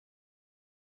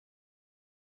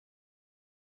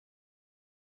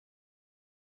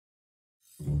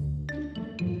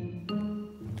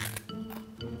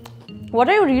What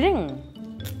are you reading?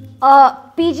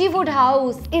 PG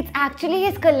Wodehouse. It's actually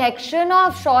his collection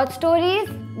of short stories.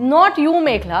 Not you,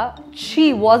 Meghla.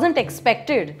 She wasn't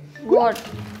expected. What?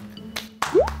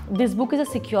 This book is a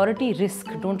security risk,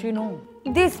 don't you know?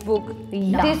 This book,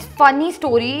 Yeah. this funny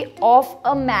story of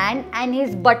a man and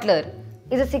his butler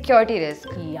is a security risk.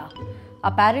 Yeah.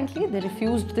 Apparently, they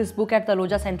refused this book at the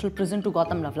Taloja Central Prison to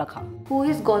Gautam Navlakha, Who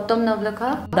is Gautam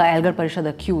Navlakha? the Elgar Parishad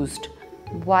accused.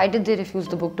 Why did they refuse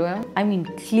the book to him? I mean,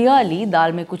 clearly,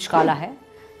 Dal mein kuch kala hai.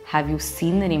 Have you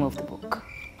seen the name of the book?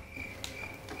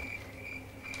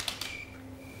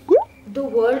 The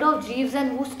World of Jeeves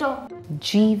and Wooster.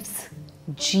 Jeeves,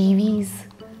 Jeeves,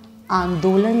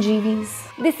 Andolan Jeeves.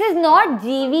 This is not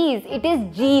Jeeves, it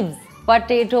is Jeeves.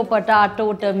 Potato,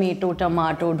 potato, tomato,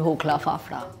 tomato, dhokla,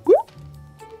 fafda.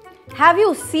 Have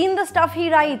you seen the stuff he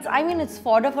writes? I mean, it's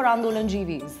fodder for Andolan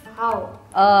Jeeves. How?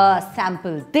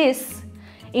 Sample this.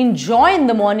 In Joy in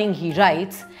the Morning, he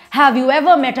writes, have you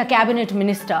ever met a cabinet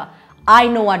minister? I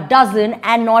know a dozen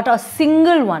and not a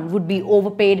single one would be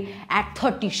overpaid at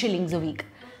 30 shillings a week.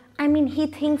 I mean, he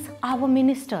thinks our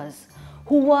ministers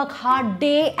who work hard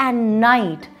day and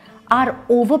night are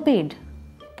overpaid.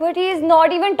 But he is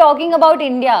not even talking about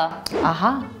India.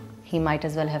 Aha, he might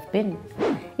as well have been.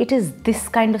 It is this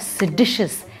kind of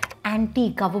seditious,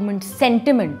 anti-government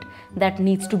sentiment that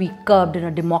needs to be curbed in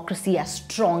a democracy as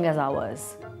strong as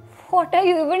ours. What are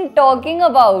you even talking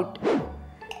about?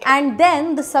 And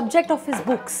then the subject of his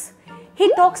books. He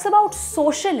talks about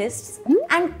socialists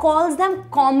and calls them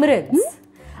comrades.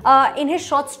 In his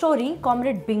short story,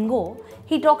 Comrade Bingo,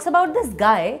 he talks about this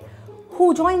guy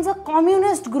who joins a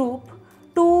communist group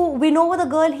to win over the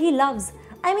girl he loves.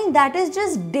 I mean, that is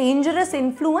just dangerous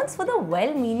influence for the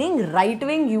well-meaning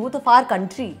right-wing youth of our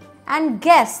country. And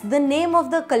guess the name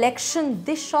of the collection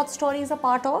this short story is a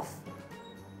part of?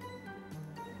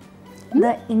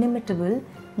 The inimitable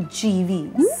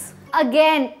Jeeves.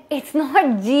 Again, it's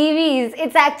not Jeeves,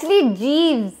 it's actually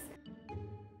Jeeves.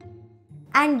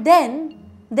 And then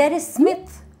there is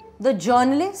Smith, the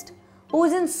journalist who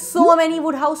is in so many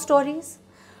Wodehouse stories.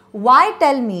 Why,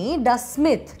 tell me, does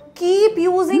Smith keep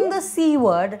using the C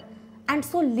word, and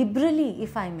so liberally,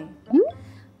 if I may?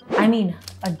 I mean,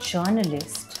 a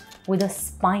journalist with a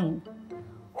spine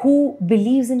who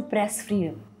believes in press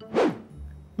freedom.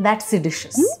 That's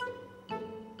seditious.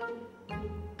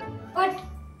 But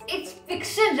it's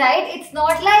fiction, right? It's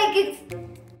not like it's...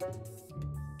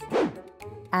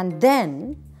 And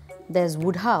then there's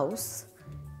Wodehouse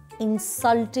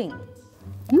insulting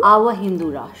our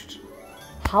Hindu Rashtra.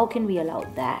 How can we allow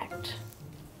that?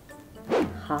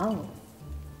 How?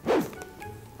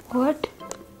 What?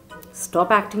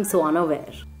 Stop acting so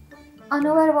unaware.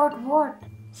 Unaware about what?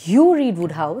 You read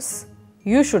Wodehouse.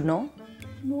 You should know.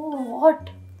 No, what?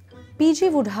 P.G.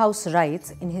 Wodehouse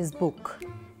writes in his book,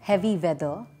 Heavy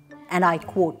Weather, and I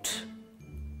quote,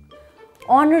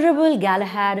 Honorable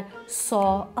Galahad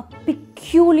saw a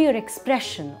peculiar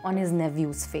expression on his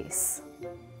nephew's face,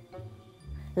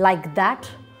 like that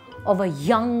of a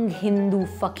young Hindu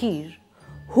fakir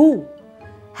who,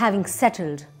 having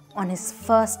settled on his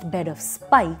first bed of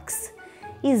spikes,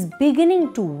 is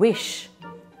beginning to wish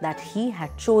that he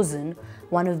had chosen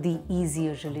one of the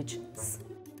easier religions.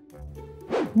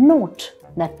 Note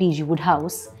that P.G.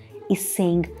 Wodehouse is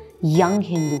saying young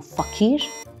Hindu fakir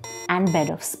and bed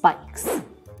of spikes.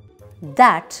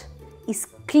 That is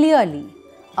clearly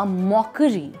a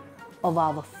mockery of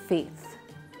our faith.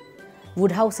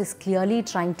 Wodehouse is clearly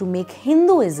trying to make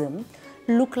Hinduism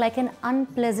look like an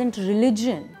unpleasant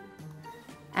religion.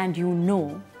 And you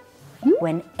know,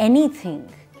 when anything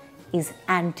is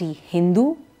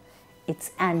anti-Hindu,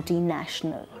 it's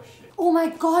anti-national. Oh my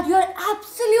God, you're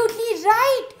absolutely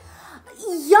right!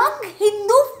 Young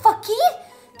Hindu fakir?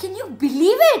 Can you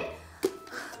believe it?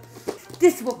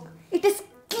 This book, it is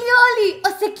clearly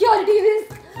a security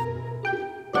risk.